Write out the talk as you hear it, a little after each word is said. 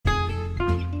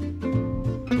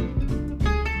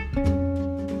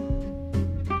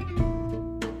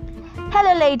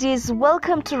Hello ladies,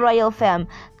 welcome to Royal Fam,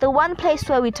 the one place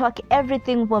where we talk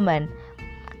everything woman.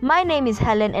 My name is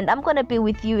Helen and I'm going to be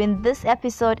with you in this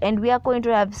episode, and we are going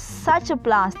to have such a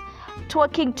blast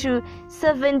talking to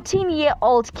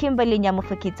 17-year-old Kimberly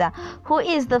Nyamufukita, who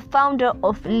is the founder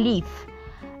of LEEF,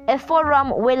 a forum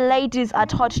where ladies are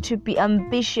taught to be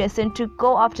ambitious and to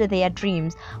go after their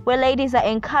dreams, where ladies are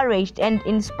encouraged and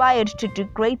inspired to do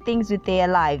great things with their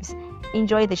lives.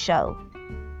 Enjoy the show.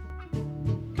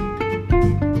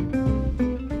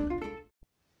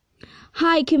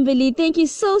 Hi Kimberly, thank you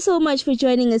so much for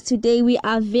joining us today. We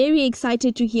are very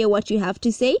excited to hear what you have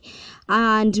to say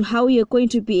and how you're going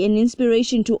to be an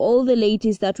inspiration to all the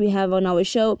ladies that we have on our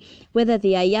show, whether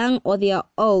they are young or they are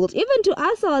old, even to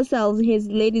us ourselves as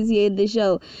ladies here in the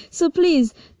show. So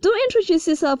please, do introduce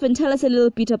yourself and tell us a little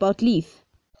bit about LEEF.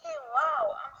 Hey,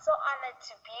 wow, I'm so honored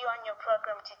to be on your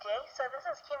program today. So this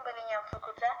is Kimberly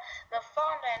Nyamufukita, the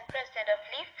founder and president of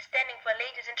LEEF, standing for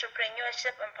Ladies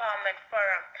Entrepreneurship Empowerment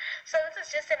Forum. So this is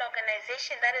just an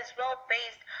organization that is well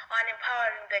based on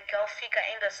empowering the girl figure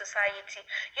in the society.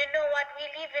 You know what? We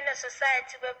live in a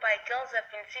society whereby girls have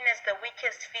been seen as the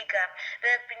weakest figure.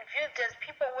 They have been viewed as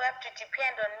people who have to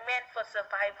depend on men for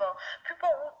survival,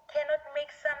 people who cannot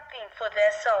make something for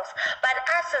themselves. But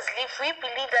us as LEEF, we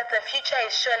believe that the future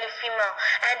is surely female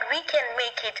and we can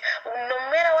make it no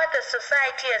matter what the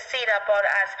society has said about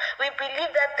us. We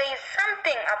believe that there is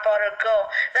something about a girl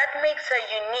that makes her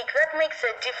unique, that makes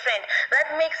her different, that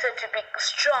makes her to be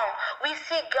strong. We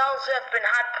see girls who have been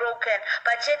heartbroken,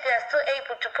 but yet they are still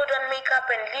able to put on makeup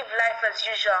and live life as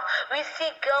usual. We see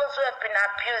girls who have been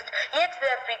abused, yet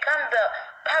they have become the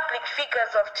public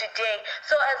figures of today.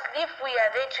 So as LEEF, we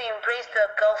are there to embrace the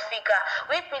girl figure.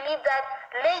 We believe that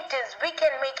ladies, we can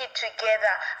make it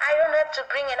together. I don't have to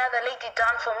bring another lady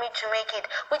down for me to make it.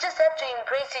 We just have to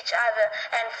embrace each other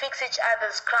and fix each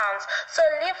other's crowns. So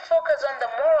LEEF focuses on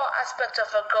the moral aspect of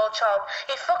a girl child.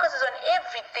 It focuses on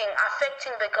everything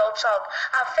affecting the girl child,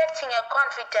 affecting her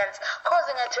confidence,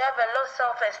 causing her to have a low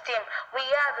self-esteem. We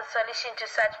are the solution to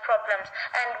such problems,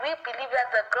 and we believe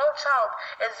that the girl child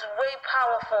is way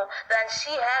powerful than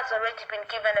she has already been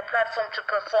given a platform to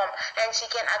perform, and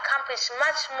she can accomplish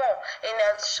much more in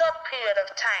a short period of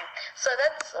time. So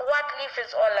that's what LEEF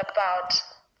is all about.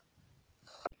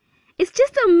 It's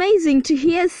just amazing to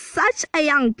hear such a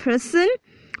young person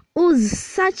who's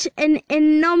such an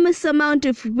enormous amount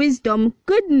of wisdom.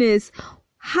 Goodness,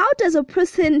 how does a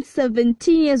person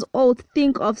 17 years old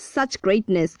think of such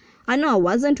greatness? I know I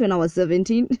wasn't when I was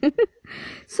 17.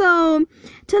 So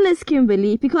tell us,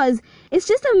 Kimberly, because it's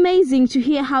just amazing to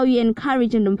hear how you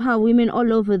encourage and empower women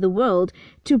all over the world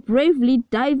to bravely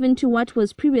dive into what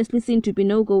was previously seen to be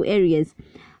no-go areas,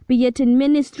 be it in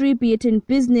ministry, be it in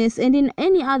business, and in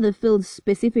any other field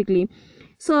specifically.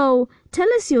 So tell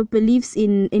us your beliefs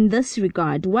in this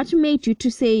regard. What made you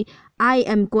to say, I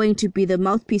am going to be the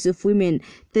mouthpiece of women?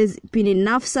 There's been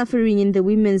enough suffering in the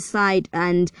women's side,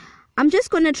 and I'm just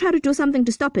going to try to do something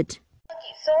to stop it.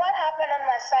 Okay, so what happened on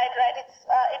my side, right?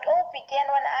 It all began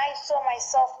when I saw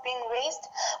myself being raised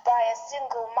by a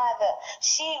single mother.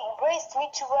 She raised me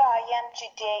to where I am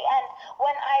today, and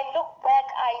when I look back,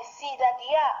 I see that,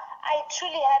 yeah, I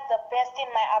truly had the best in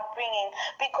my upbringing,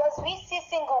 because we see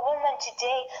single women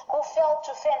today who fail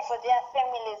to fend for their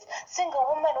families, single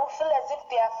women who feel as if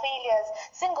they are failures,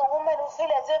 single women who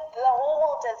feel as if the whole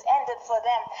world has ended for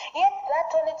them. Yet that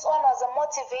on its own was a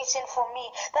motivation for me,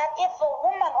 that if a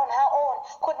woman on her own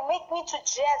could make me to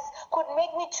dress, could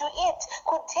make me to eat,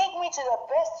 could take me to the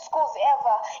best schools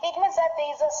ever, it means that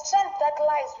there is a strength that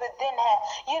lies within her.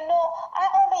 You know, I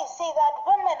always say that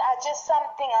women are just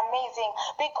something amazing,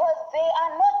 because they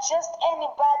are not just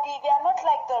anybody. They are not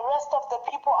like the rest of the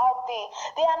people out there.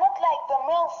 They are not like the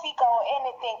male figure or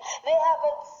anything. They have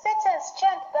a certain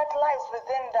strength that lies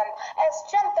within them, a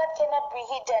strength that cannot be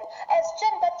hidden, a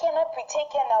strength that cannot be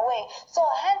taken away. So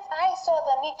hence I saw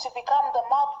the need to become the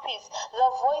mouthpiece, the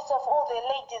voice of all the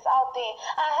ladies out there.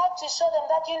 I had to show them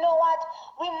that, you know what,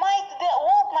 the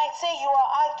world might say you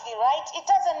are ugly, right? It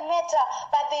doesn't matter,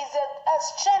 but there's a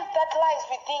strength that lies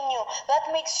within you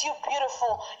that makes you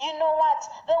beautiful. You know what?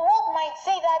 The world might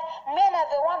say that men are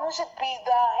the one who should be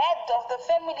the head of the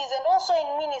families and also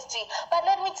in ministry. But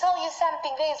let me tell you something.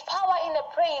 There is power in a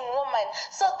praying woman.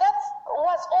 So that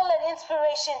was all an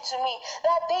inspiration to me,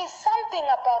 that there is something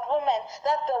about women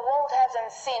that the world hasn't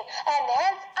seen. And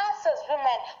hence us as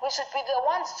women, we should be the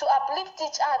ones to uplift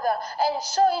each other and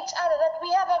show each other that we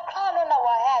have a crown on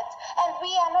our heads and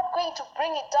we are not going to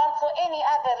bring it down for any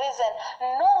other reason.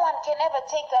 No one can ever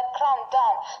take that crown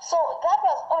down. So that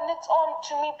was on its own,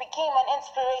 to me, became an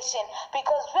inspiration,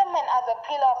 because women are the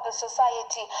pillar of the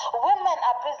society. Women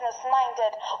are business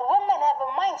minded. Women have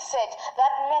a mindset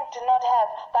that men do not have,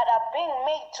 but are being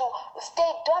made to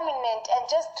stay dominant and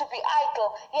just to be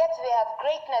idle, yet they have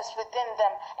greatness within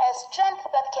them, a strength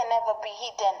that can never be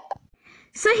hidden.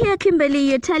 So here, Kimberly,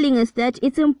 you're telling us that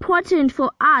it's important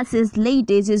for us as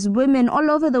ladies, as women all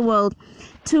over the world,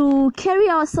 to carry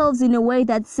ourselves in a way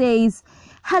that says,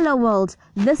 hello world,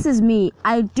 this is me.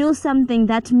 I do something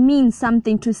that means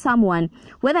something to someone,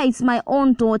 whether it's my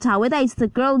own daughter, whether it's the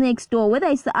girl next door, whether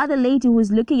it's the other lady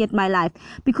who's looking at my life.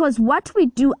 Because what we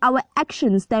do, our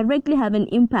actions directly have an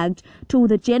impact to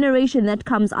the generation that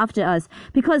comes after us.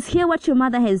 Because here, what your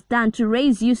mother has done to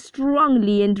raise you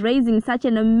strongly and raising such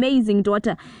an amazing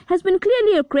daughter has been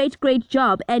clearly a great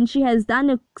job, and she has done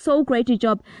a so great a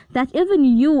job that even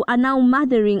you are now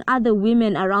mothering other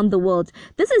women around the world.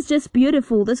 This is just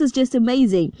beautiful. This is just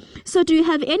amazing. So do you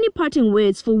have any parting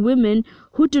words for women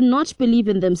who do not believe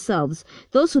in themselves?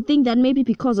 Those who think that maybe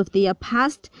because of their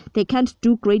past they can't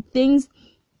do great things,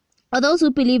 or those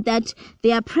who believe that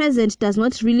their present does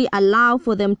not really allow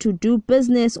for them to do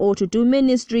business or to do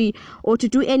ministry or to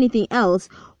do anything else?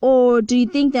 Or do you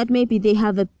think that maybe they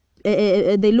have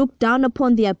they look down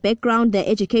upon their background, their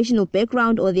educational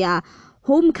background, or their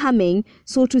homecoming,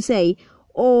 so to say?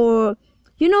 Or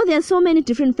there are so many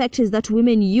different factors that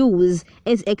women use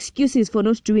as excuses for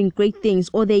not doing great things,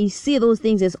 or they see those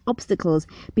things as obstacles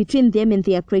between them and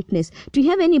their greatness. Do you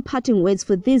have any parting words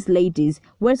for these ladies,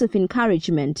 words of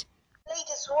encouragement?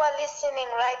 Ladies who are listening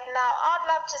right now, I'd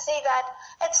love to say that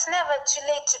it's never too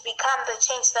late to become the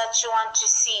change that you want to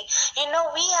see.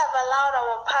 We have allowed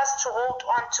our past to hold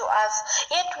on to us,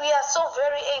 yet we are so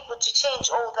very able to change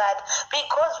all that,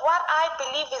 because what I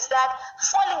believe is that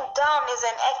falling down is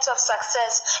an act of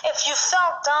success. If you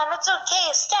fell down, it's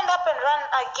okay. Stand up and run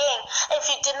again. If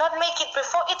you did not make it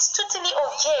before, it's totally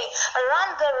okay. Run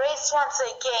the race once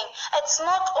again. It's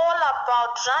not all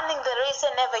about running the race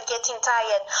and never getting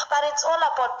tired, but it's all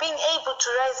about being able to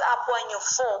rise up when you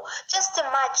fall. Just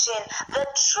imagine, the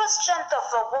true strength of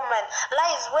a woman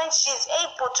lies when she's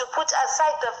able to put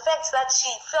aside the facts that she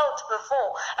felt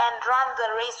before and run the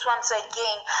race once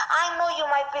again. I know you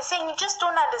might be saying, you just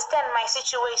don't understand my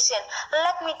situation.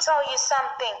 Let me tell you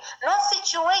something. No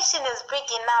situation is big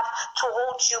enough to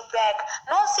hold you back.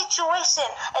 No situation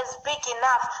is big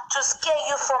enough to scare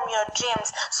you from your dreams.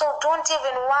 So don't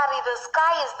even worry. The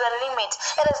sky is the limit.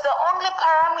 It is the only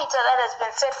parameter that has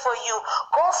been set for you.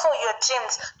 Go for your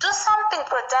dreams. Do something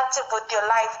productive with your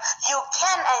life. You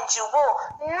can and you will.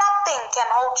 Nothing can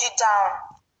hold you down.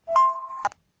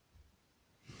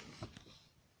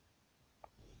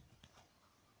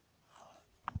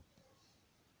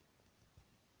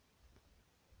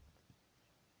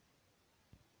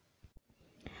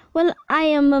 Well, I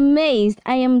am amazed.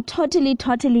 I am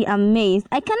totally amazed.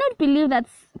 I cannot believe that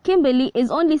Kimberly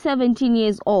is only 17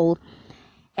 years old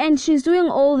and she's doing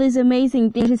all these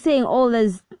amazing things. She's saying all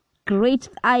this great.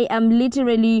 I am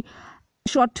literally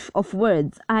short of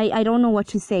words. I don't know what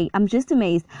to say. I'm just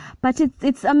amazed. But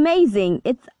it's amazing.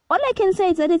 It's all I can say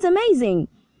is that it's amazing.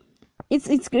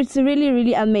 It's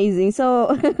really amazing.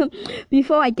 So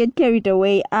before I get carried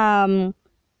away,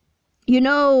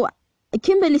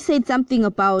 Kimberly said something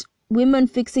about women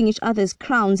fixing each other's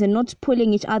crowns and not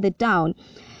pulling each other down.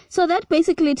 So that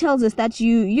basically tells us that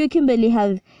you Kimberly,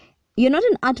 you're not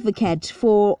an advocate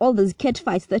for all those cat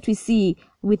fights that we see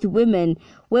with women,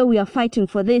 where we are fighting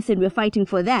for this and we're fighting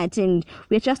for that, and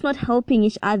we're just not helping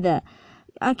each other.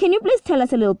 Can you please tell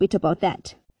us a little bit about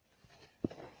that?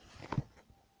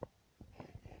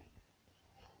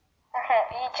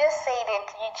 You just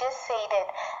said it.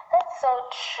 That's so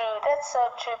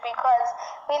true, because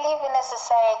we live in a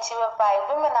society whereby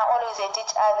women are always at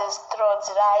each other's throats,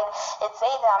 right? It's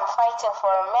either I'm fighting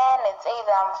for a man, it's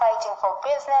either I'm fighting for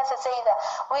business, it's either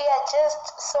we are just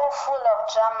so full of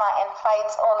drama and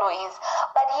fights always.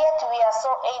 But yet we are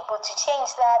so able to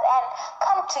change that and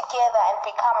come together and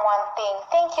become one thing.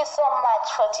 Thank you so much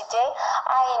for today.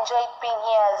 I enjoyed being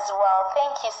here as well.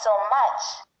 Thank you so much.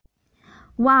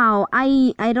 Wow,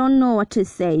 I don't know what to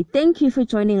say. Thank you for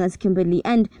joining us, Kimberly.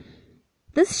 And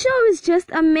this show is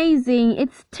just amazing.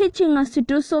 It's teaching us to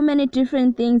do so many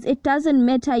different things. It doesn't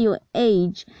matter your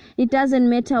age. It doesn't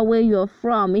matter where you're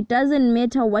from. It doesn't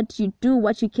matter what you do,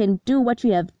 what you can do, what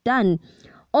you have done.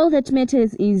 All that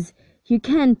matters is you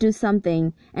can do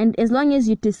something. And as long as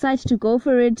you decide to go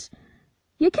for it,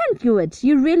 You can do it.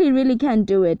 You really, really can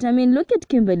do it. I mean, look at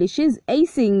Kimberly. She's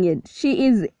acing it. She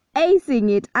is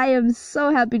acing it. I am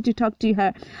so happy to talk to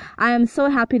her. I am so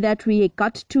happy that we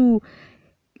got to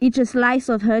eat a slice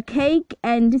of her cake,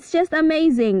 and it's just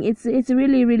amazing. It's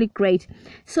really, really great.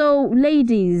 So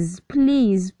ladies,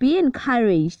 please be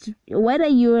encouraged. Whether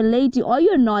you're a lady or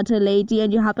you're not a lady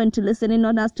and you happen to listen in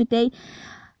on us today,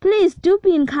 please do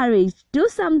be encouraged. Do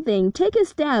something. Take a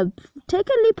step. Take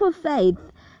a leap of faith.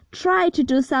 Try to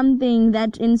do something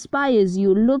that inspires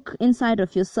you. Look inside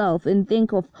of yourself and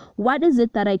think of, what is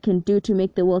it that I can do to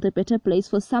make the world a better place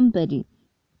for somebody?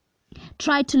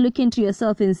 Try to look into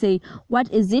yourself and say,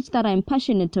 what is it that I'm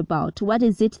passionate about? What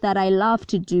is it that I love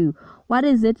to do? What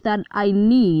is it that I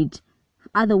need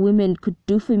other women could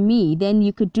do for me? Then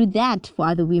you could do that for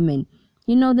other women.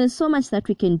 You know, there's so much that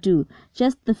we can do.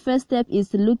 Just the first step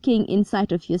is looking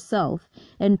inside of yourself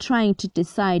and trying to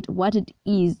decide what it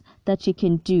is that you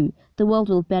can do. The world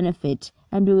will benefit,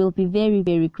 and we will be very,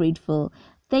 very grateful.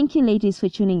 Thank you, ladies, for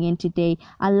tuning in today.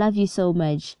 I love you so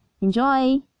much.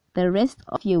 Enjoy the rest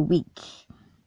of your week.